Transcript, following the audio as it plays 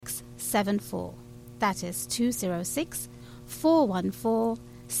7674. That is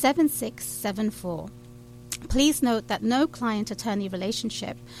 206-414-7674. Please note that no client-attorney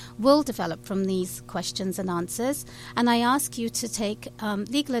relationship will develop from these questions and answers, and I ask you to take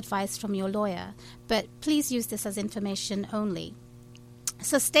legal advice from your lawyer, but please use this as information only.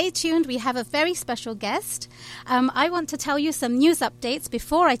 So stay tuned. We have a very special guest. I want to tell you some news updates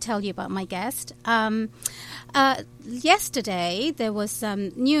before I tell you about my guest. Yesterday, there was some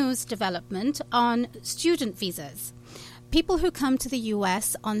news development on student visas. People who come to the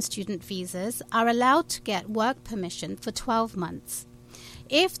U.S. on student visas are allowed to get work permission for 12 months.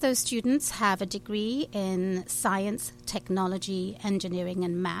 If those students have a degree in science, technology, engineering,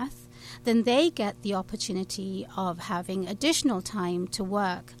 and math, then they get the opportunity of having additional time to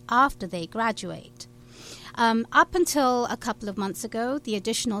work after they graduate. Up until a couple of months ago, the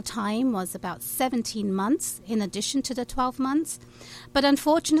additional time was about 17 months in addition to the 12 months. But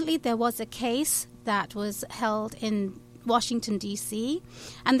unfortunately, there was a case that was held in Washington, D.C.,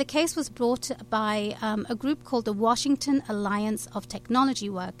 and the case was brought by a group called the Washington Alliance of Technology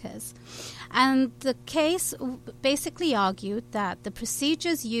Workers. And the case basically argued that the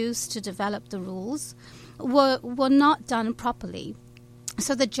procedures used to develop the rules were not done properly.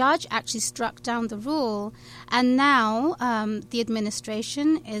 So the judge actually struck down the rule, and now the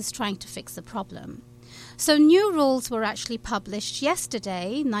administration is trying to fix the problem. So new rules were actually published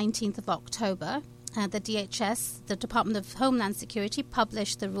yesterday, 19th of October. The DHS, the Department of Homeland Security,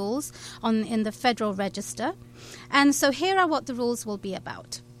 published the rules in the Federal Register. And so here are what the rules will be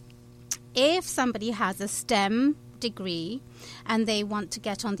about. If somebody has a STEM degree and they want to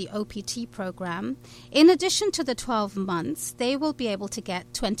get on the OPT program, in addition to the 12 months, they will be able to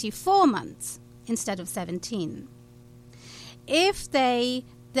get 24 months instead of 17. If they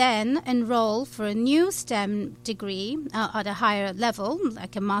then enroll for a new STEM degree at a higher level,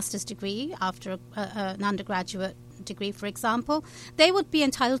 like a master's degree after an undergraduate degree, for example, they would be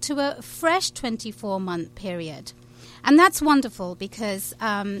entitled to a fresh 24-month period. And that's wonderful because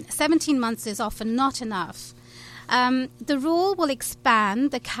 17 months is often not enough. The rule will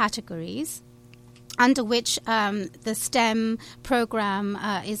expand the categories under which the STEM program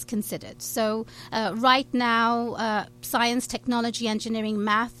is considered. So right now, science, technology, engineering,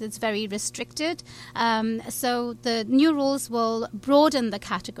 math is very restricted. So the new rules will broaden the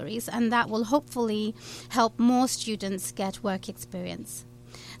categories, and that will hopefully help more students get work experience.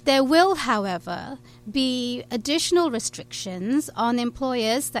 There will, however, be additional restrictions on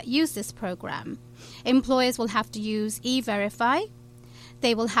employers that use this program. Employers will have to use E-Verify.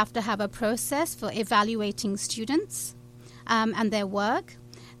 They will have to have a process for evaluating students and their work.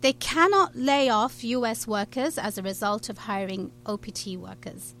 They cannot lay off U.S. workers as a result of hiring OPT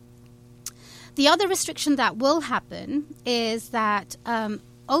workers. The other restriction that will happen is that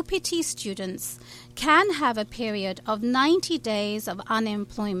OPT students can have a period of 90 days of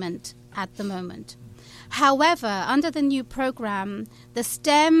unemployment at the moment. However, under the new program, the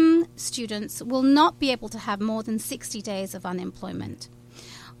STEM students will not be able to have more than 60 days of unemployment.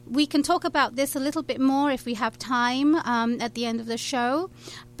 We can talk about this a little bit more if we have time at the end of the show,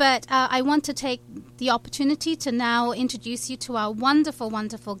 but I want to take the opportunity to now introduce you to our wonderful,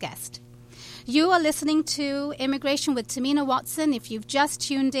 wonderful guest. You are listening to Immigration with Tamina Watson. If you've just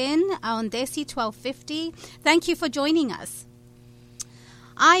tuned in on Desi 1250, thank you for joining us.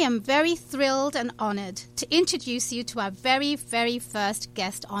 I am very thrilled and honored to introduce you to our very, very first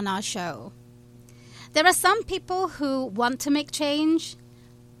guest on our show. There are some people who want to make change,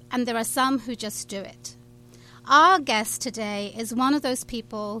 and there are some who just do it. Our guest today is one of those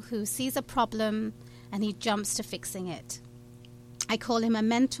people who sees a problem and he jumps to fixing it. I call him a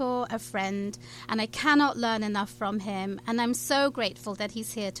mentor, a friend, and I cannot learn enough from him, and I'm so grateful that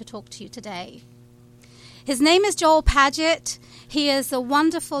he's here to talk to you today. His name is Joel Padgett. He is a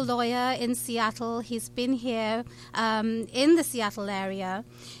wonderful lawyer in Seattle. He's been here in the Seattle area.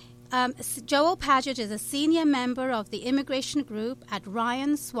 Joel Padgett is a senior member of the immigration group at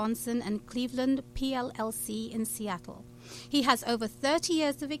Ryan, Swanson, and Cleveland PLLC in Seattle. He has over 30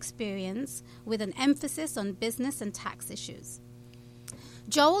 years of experience with an emphasis on business and tax issues.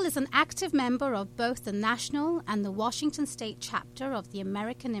 Joel is an active member of both the national and the Washington State chapter of the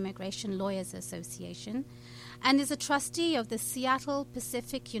American Immigration Lawyers Association and is a trustee of the Seattle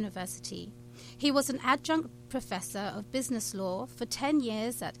Pacific University. He was an adjunct professor of business law for 10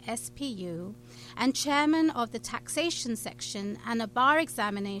 years at SPU and chairman of the taxation section and a bar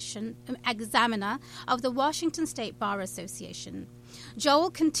examiner of the Washington State Bar Association. Joel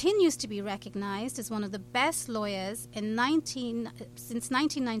continues to be recognized as one of the best lawyers since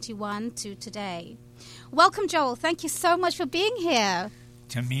 1991 to today. Welcome, Joel. Thank you so much for being here.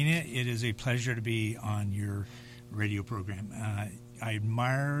 Tamina, it is a pleasure to be on your radio program. I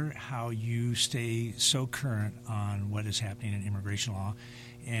admire how you stay so current on what is happening in immigration law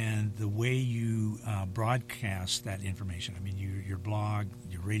and the way you broadcast that information. I mean, your blog,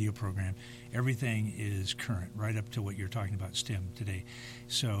 your radio program, everything is current, right up to what you're talking about STEM today.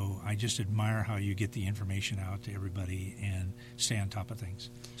 So I just admire how you get the information out to everybody and stay on top of things.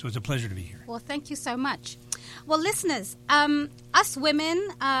 So it's a pleasure to be here. Well, thank you so much. Well, listeners, us women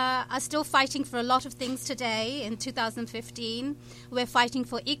are still fighting for a lot of things today in 2015. We're fighting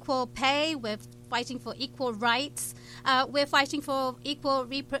for equal pay. We're fighting for equal rights. We're fighting for equal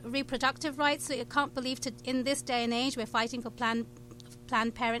reproductive rights. So you can't believe in this day and age we're fighting for Planned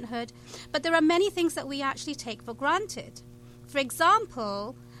Parenthood. But there are many things that we actually take for granted. For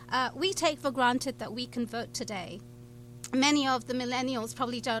example, we take for granted that we can vote today. Many of the millennials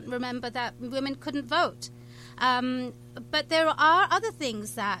probably don't remember that women couldn't vote. But there are other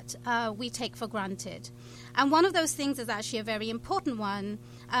things that we take for granted. And one of those things is actually a very important one.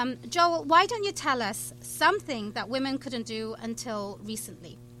 Joel, why don't you tell us something that women couldn't do until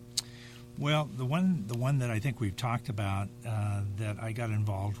recently? Well, the one that I think we've talked about that I got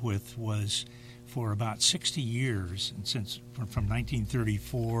involved with was for about 60 years, and since from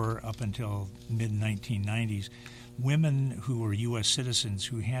 1934 up until mid-1990s, women who were U.S. citizens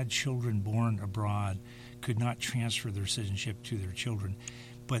who had children born abroad could not transfer their citizenship to their children,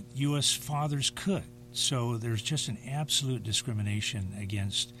 but U.S. fathers could. So there's just an absolute discrimination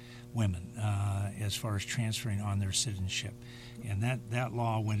against women as far as transferring on their citizenship. And that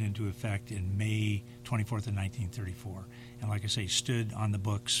law went into effect in May 24th of 1934. And like I say, stood on the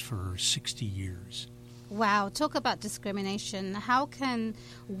books for 60 years. Wow, talk about discrimination. How can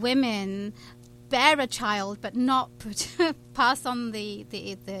women bear a child but not pass on the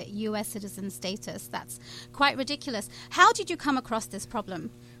U.S. citizen status? That's quite ridiculous. How did you come across this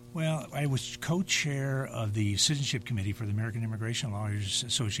problem? Well, I was co-chair of the Citizenship Committee for the American Immigration Lawyers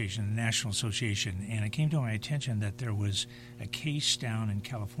Association, the National Association, and it came to my attention that there was a case down in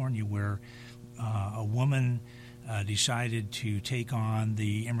California where a woman decided to take on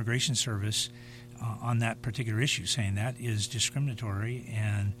the Immigration Service on that particular issue, saying that is discriminatory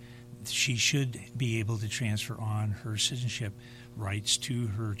and she should be able to transfer on her citizenship rights to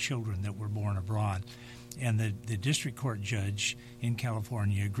her children that were born abroad. And the district court judge in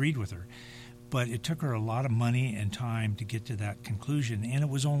California agreed with her. But it took her a lot of money and time to get to that conclusion, and it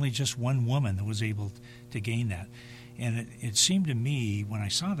was only just one woman that was able to gain that. And it seemed to me, when I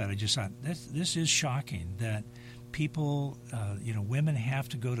saw that, I just thought, this is shocking that people, women have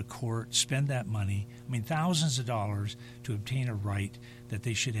to go to court, spend that money, thousands of dollars to obtain a right that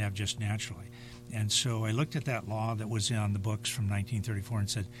they should have just naturally. And so I looked at that law that was on the books from 1934 and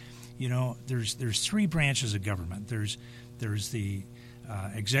said, there's three branches of government. There's the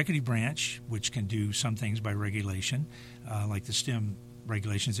executive branch, which can do some things by regulation, like the STEM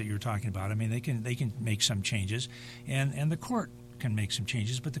regulations that you were talking about. They can make some changes, and the court can make some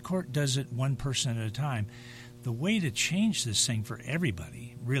changes, but the court does it one person at a time. The way to change this thing for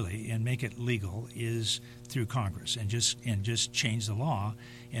everybody, really, and make it legal is through Congress, and just change the law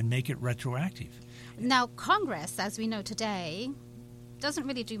and make it retroactive. Now, Congress, as we know today, doesn't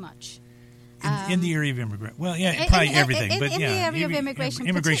really do much. In the area of immigration. Well, yeah, probably everything. But in the area of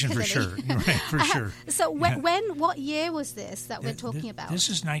immigration for sure. Right, for sure. So what year was this that we're talking about? This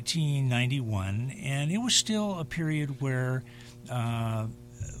is 1991, and it was still a period where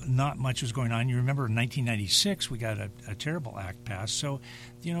not much was going on. You remember in 1996, we got a terrible act passed. So,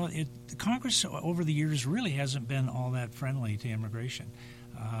 Congress over the years really hasn't been all that friendly to immigration.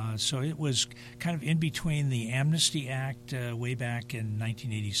 So it was kind of in between the Amnesty Act way back in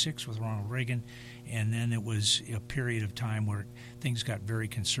 1986 with Ronald Reagan, and then it was a period of time where things got very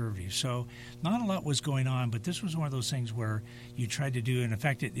conservative. So not a lot was going on, but this was one of those things where you tried to do, and in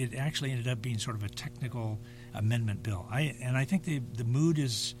fact, it actually ended up being sort of a technical amendment bill. I think the mood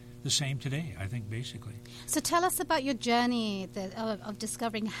is the same today, I think, basically. So tell us about your journey of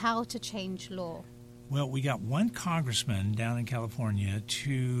discovering how to change law. Well, we got one congressman down in California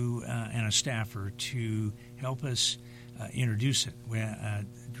and a staffer to help us introduce it. We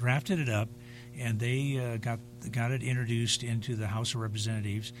drafted it up, and they got it introduced into the House of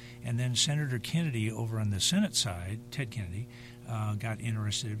Representatives. And then Senator Kennedy over on the Senate side, Ted Kennedy, got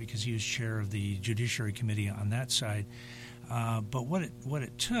interested because he was chair of the Judiciary Committee on that side. But what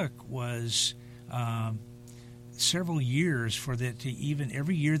it took was several years for that to even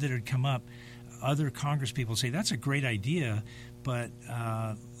every year that it had come up, other Congress people say, that's a great idea, but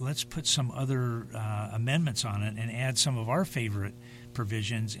let's put some other amendments on it and add some of our favorite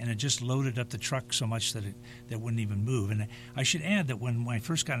provisions, and it just loaded up the truck so much that that wouldn't even move. And I should add that when I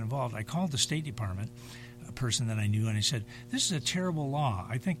first got involved, I called the State Department, a person that I knew, and I said, "This is a terrible law.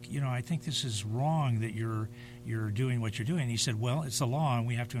 I think this is wrong that you're doing what you're doing." And he said, "Well, it's the law, and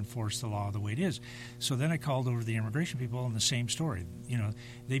we have to enforce the law the way it is." So then I called over the immigration people, and the same story.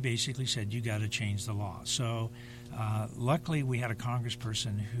 They basically said, "You got to change the law." So luckily, we had a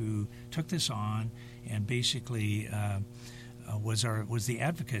congressperson who took this on and basically was the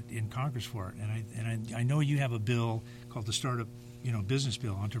advocate in Congress for it. And I know you have a bill called the Startup Business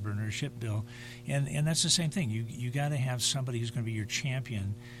Bill, Entrepreneurship Bill, and that's the same thing. You got to have somebody who's going to be your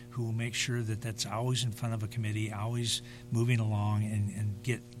champion, who will make sure that that's always in front of a committee, always moving along and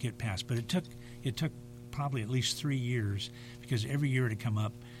get passed. But it took probably at least 3 years, because every year it had come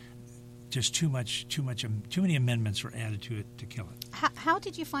up. Just too many amendments were added to it to kill it. How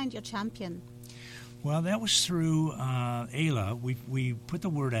did you find your champion? Well, that was through AILA. We put the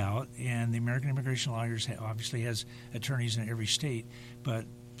word out, and the American Immigration Lawyers obviously has attorneys in every state, but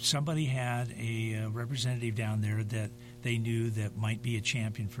somebody had a representative down there that they knew that might be a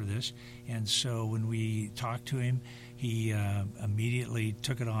champion for this. And so when we talked to him, he immediately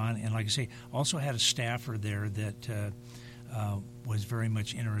took it on, and like I say, also had a staffer there that was very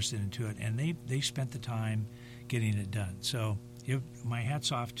much interested into it, and they spent the time getting it done. So my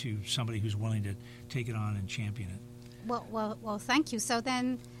hat's off to somebody who's willing to take it on and champion it. Well, thank you. So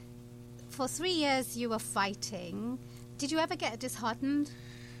then, for 3 years you were fighting. Did you ever get disheartened?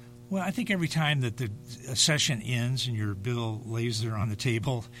 Well, I think every time that the session ends and your bill lays there on the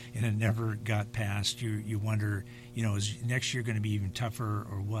table and it never got passed, you wonder, is next year going to be even tougher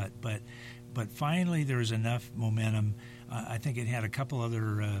or what? But finally, there was enough momentum. I think it had a couple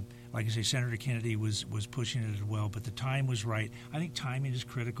other, like I say, Senator Kennedy was pushing it as well, but the time was right. I think timing is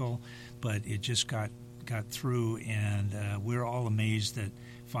critical, but it just got through, and we're all amazed that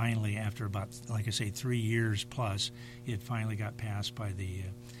finally, after about, like I say, 3 years plus, it finally got passed by the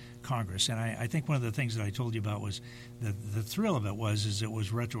Congress. And I think one of the things that I told you about was the thrill of it is it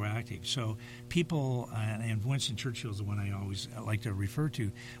was retroactive. So people, and Winston Churchill's the one I always like to refer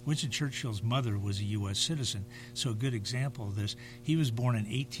to. Winston Churchill's mother was a U.S. citizen. So a good example of this, he was born in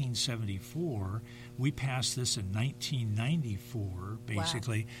 1874. We passed this in 1994,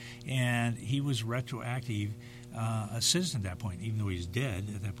 basically, wow. And he was retroactive. A citizen at that point, even though he's dead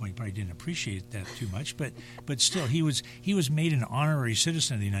at that point. He probably didn't appreciate that too much, but still, he was made an honorary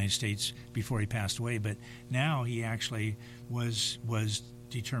citizen of the United States before he passed away. But now he actually was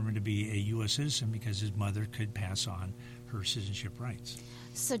determined to be a U.S. citizen because his mother could pass on her citizenship rights.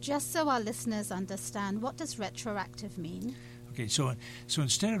 So just so our listeners understand, what does retroactive mean? Okay, so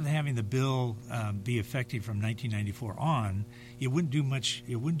instead of having the bill be effective from 1994 on, it wouldn't do much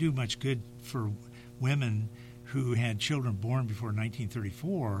good for women who had children born before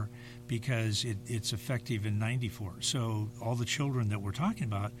 1934, because it's effective in 94. So all the children that we're talking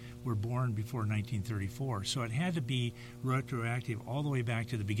about were born before 1934. So it had to be retroactive all the way back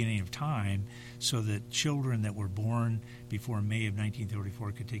to the beginning of time, so that children that were born before May of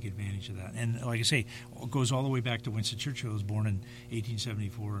 1934 could take advantage of that. And like I say, it goes all the way back to Winston Churchill, who was born in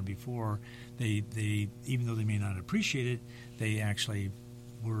 1874 and before. They even though they may not appreciate it, they actually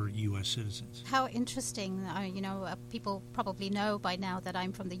were U.S. citizens. How interesting. People probably know by now that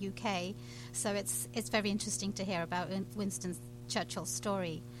I'm from the UK, so it's very interesting to hear about Winston Churchill's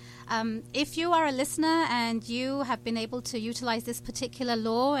story. If you are a listener and you have been able to utilize this particular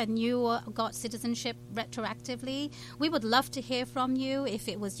law and you got citizenship retroactively, we would love to hear from you. If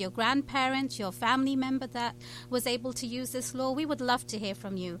it was your grandparent, your family member that was able to use this law, we would love to hear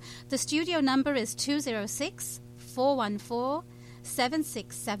from you. The studio number is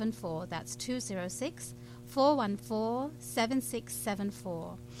 206-414-7674. That's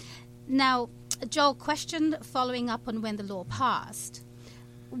 206-414-7674. Now, Joel, question following up on when the law passed.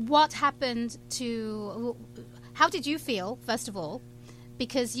 What happened how did you feel, first of all?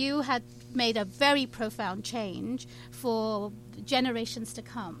 Because you had made a very profound change for generations to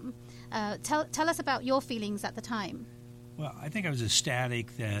come. Tell us about your feelings at the time. Well, I think I was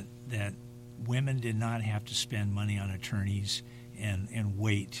ecstatic that women did not have to spend money on attorneys and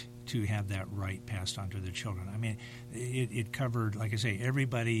wait to have that right passed on to their children. I mean, it covered, like I say,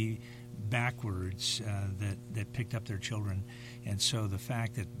 everybody backwards that picked up their children. And so the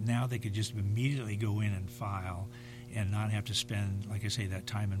fact that now they could just immediately go in and file and not have to spend, like I say, that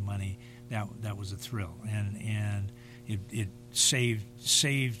time and money, that was a thrill. And it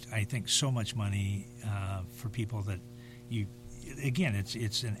saved, I think, so much money for people that again,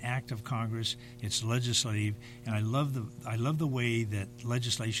 it's an act of Congress. It's legislative, and I love the way that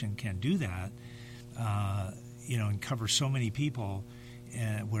legislation can do that, and cover so many people.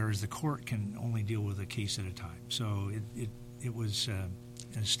 whereas the court can only deal with a case at a time. So it was an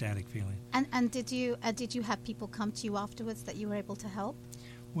ecstatic feeling. And did you have people come to you afterwards that you were able to help?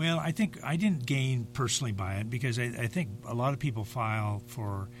 Well, I think I didn't gain personally by it because I think a lot of people file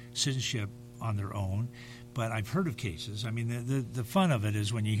for citizenship on their own. But I've heard of cases. I mean, the fun of it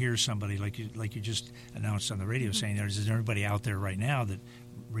is when you hear somebody like you just announced on the radio saying there's everybody out there right now that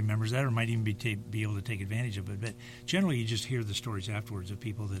remembers that or might even be able to take advantage of it. But generally, you just hear the stories afterwards of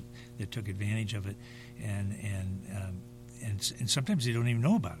people that took advantage of it, and sometimes they don't even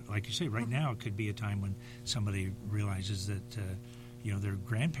know about it. Like you say, right now it could be a time when somebody realizes that their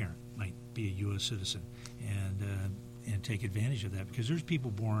grandparent might be a U.S. citizen and take advantage of that, because there's people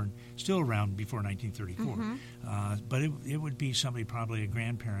born still around before 1934. But it would be somebody, probably a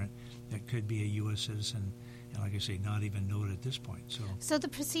grandparent, that could be a U.S. citizen, and like I say, not even know it at this point. So the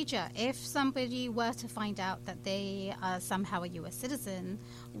procedure, if somebody were to find out that they are somehow a U.S. citizen,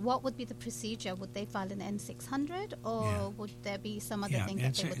 what would be the procedure? Would they file an N-600, or would there be some other thing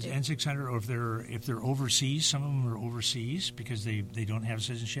that they would do? N-600, or if they're overseas, some of them are overseas because they don't have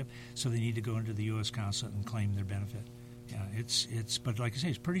citizenship, so they need to go into the U.S. consulate and claim their benefit. Yeah, but like I say,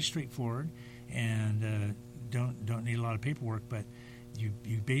 it's pretty straightforward, and don't need a lot of paperwork. But you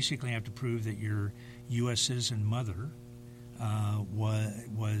basically have to prove that your U.S. citizen mother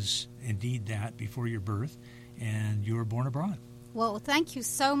was indeed that before your birth, and you were born abroad. Well, thank you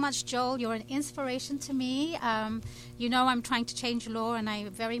so much, Joel. You're an inspiration to me. I'm trying to change law, and I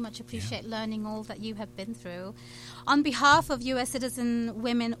very much appreciate learning all that you have been through. On behalf of U.S. citizen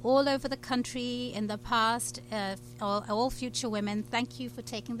women all over the country in the past, all future women, thank you for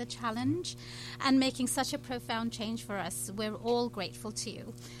taking the challenge and making such a profound change for us. We're all grateful to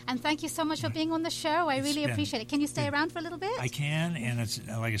you. And thank you so much for being on the show. I really appreciate it. Can you stay around for a little bit? I can, and it's,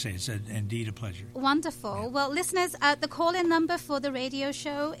 like I say, it's indeed a pleasure. Wonderful. Yeah. Well, listeners, the call-in number for the radio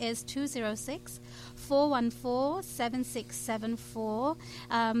show is 206-414-7674.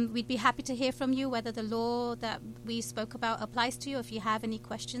 We'd be happy to hear from you whether the law that we spoke about applies to you. If you have any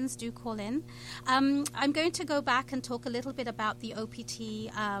questions, do call in. I'm going to go back and talk a little bit about the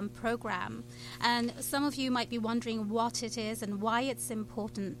OPT program. And some of you might be wondering what it is and why it's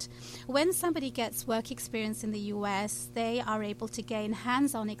important. When somebody gets work experience in the U.S., they are able to gain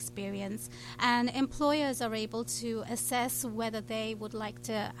hands-on experience, and employers are able to assess whether they would like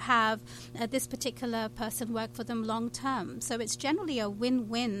to have this particular person work for them long term. So it's generally a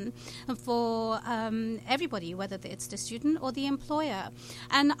win-win for everybody, whether it's the student or the employer.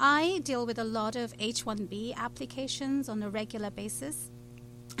 And I deal with a lot of H-1B applications on a regular basis.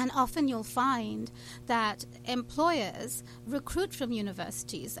 And often you'll find that employers recruit from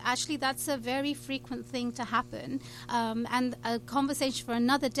universities. Actually, that's a very frequent thing to happen, and a conversation for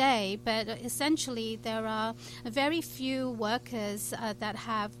another day. But essentially, there are very few workers that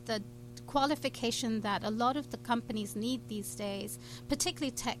have the qualification that a lot of the companies need these days,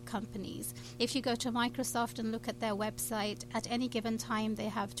 particularly tech companies. If you go to Microsoft and look at their website, at any given time they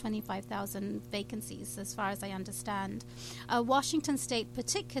have 25,000 vacancies, as far as I understand. Washington State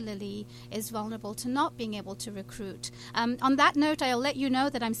particularly is vulnerable to not being able to recruit. On that note, I'll let you know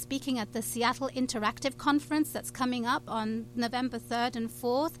that I'm speaking at the Seattle Interactive Conference that's coming up on November 3rd and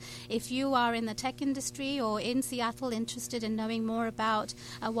 4th. If you are in the tech industry or in Seattle interested in knowing more about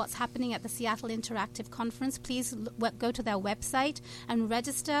what's happening at the Seattle Interactive Conference, please go to their website and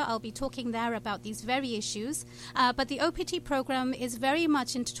register. I'll be talking there about these very issues. But the OPT program is very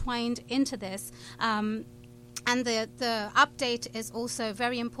much intertwined into this. And the update is also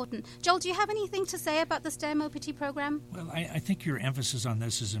very important. Joel, do you have anything to say about the STEM OPT program? Well, I think your emphasis on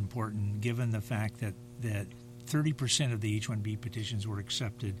this is important, given the fact that 30% of the H-1B petitions were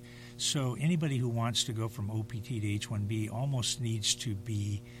accepted. So anybody who wants to go from OPT to H-1B almost needs to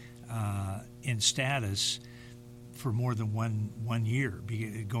be in status for more than one year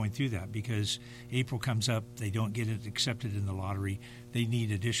going through that, because April comes up, they don't get it accepted in the lottery. They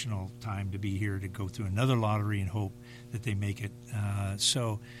need additional time to be here to go through another lottery and hope that they make it.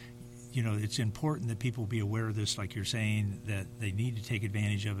 So it's important that people be aware of this, like you're saying, that they need to take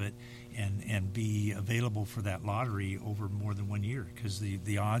advantage of it and be available for that lottery over more than 1 year, because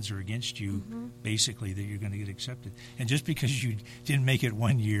the odds are against you, basically, that you're going to get accepted. And just because you didn't make it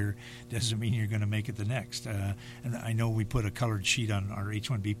 1 year doesn't mean you're going to make it the next. And I know we put a colored sheet on our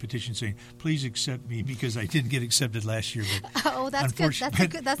H-1B petition saying, please accept me because I didn't get accepted last year. But that's good. That's a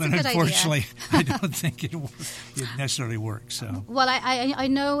good idea. Unfortunately, I don't think it necessarily works. So. Well, I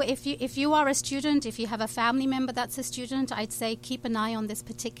know if If you are a student, if you have a family member that's a student, I'd say keep an eye on this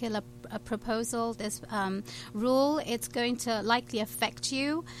particular proposal, this rule. It's going to likely affect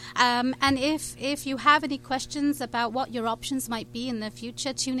you. And if you have any questions about what your options might be in the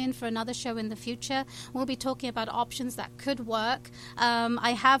future, tune in for another show in the future. We'll be talking about options that could work.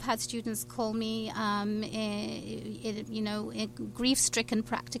 I have had students call me, grief-stricken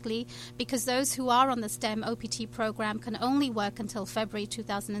practically, because those who are on the STEM OPT program can only work until February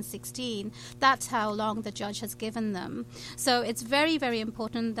 2016. That's how long the judge has given them. So it's very, very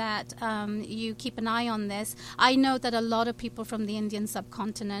important that you keep an eye on this. I know that a lot of people from the Indian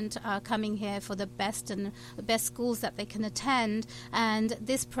subcontinent are coming here for the best schools that they can attend, and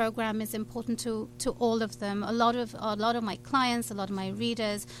this program is important to all of them. A lot of my clients, a lot of my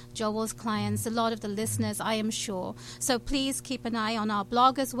readers, Joel's clients, a lot of the listeners, I am sure. So please keep an eye on our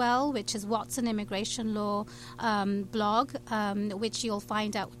blog as well, which is Watson Immigration Law blog, which you'll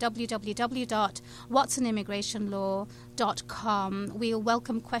find at www.watsonimmigrationlaw.com. We'll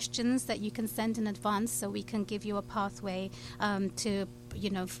welcome questions that you can send in advance so we can give you a pathway to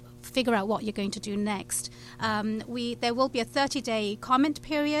figure out what you're going to do next. There will be a 30-day comment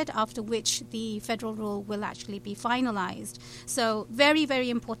period, after which the federal rule will actually be finalized. So very,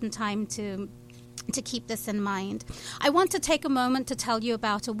 very important time to keep this in mind. I want to take a moment to tell you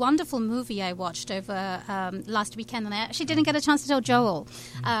about a wonderful movie I watched over last weekend, and I actually didn't get a chance to tell Joel.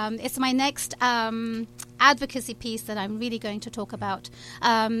 It's my next advocacy piece that I'm really going to talk about.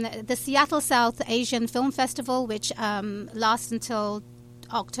 The Seattle South Asian Film Festival, which lasts until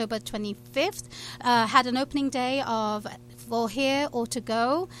October 25th, had an opening day of For Here or To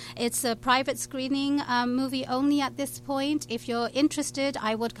Go. It's a private screening movie only at this point. If you're interested,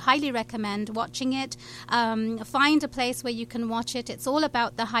 I would highly recommend watching it. Find a place where you can watch it. It's all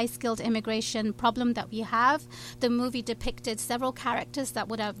about the high-skilled immigration problem that we have. The movie depicted several characters that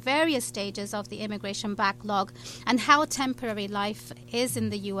were at various stages of the immigration backlog and how temporary life is in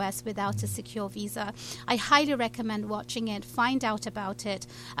the U.S. without a secure visa. I highly recommend watching it. Find out about it.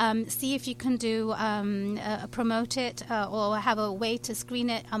 See if you can promote it or have a way to screen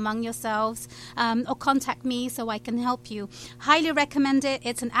it among yourselves, or contact me so I can help you. Highly recommend it.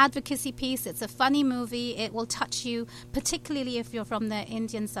 It's an advocacy piece. It's a funny movie. It will touch you, particularly if you're from the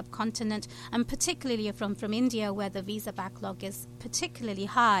Indian subcontinent, and particularly if you're from India, where the visa backlog is particularly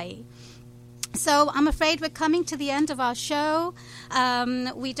high. So I'm afraid we're coming to the end of our show.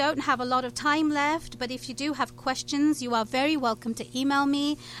 We don't have a lot of time left, but if you do have questions, you are very welcome to email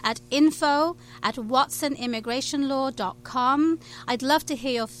me at info@watsonimmigrationlaw.com. I'd love to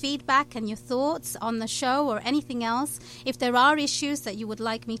hear your feedback and your thoughts on the show or anything else. If there are issues that you would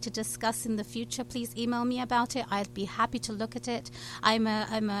like me to discuss in the future, please email me about it. I'd be happy to look at it. I'm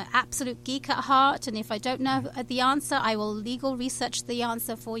an absolute geek at heart, and if I don't know the answer, I will legal research the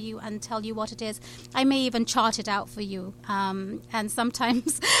answer for you and tell you what it is. I may even chart it out for you. And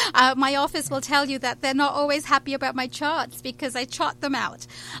sometimes my office will tell you that they're not always happy about my charts because I chart them out.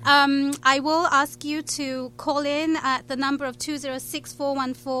 I will ask you to call in at the number of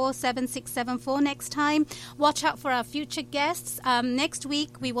 206-414-7674 next time. Watch out for our future guests. Next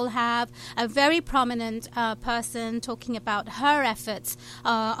week, we will have a very prominent person talking about her efforts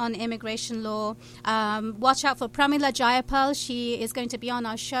on immigration law. Watch out for Pramila Jayapal. She is going to be on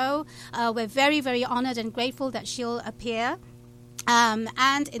our show. We're very, very honored and grateful that she'll appear.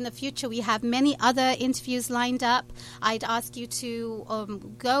 And in the future, we have many other interviews lined up. I'd ask you to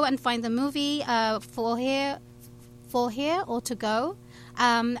go and find the movie For Here or To Go.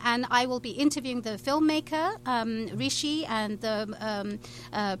 And I will be interviewing the filmmaker, Rishi, and the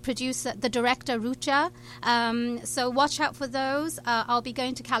producer, the director, Rucha. So watch out for those. I'll be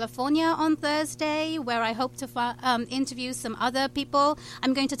going to California on Thursday, where I hope to interview some other people.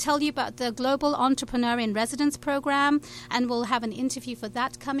 I'm going to tell you about the Global Entrepreneur in Residence program, and we'll have an interview for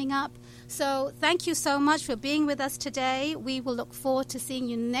that coming up. So thank you so much for being with us today. We will look forward to seeing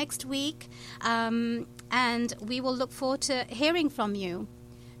you next week, and we will look forward to hearing from you.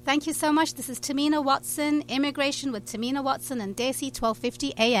 Thank you so much. This is Tamina Watson, Immigration with Tamina Watson and Desi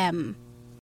 1250 AM.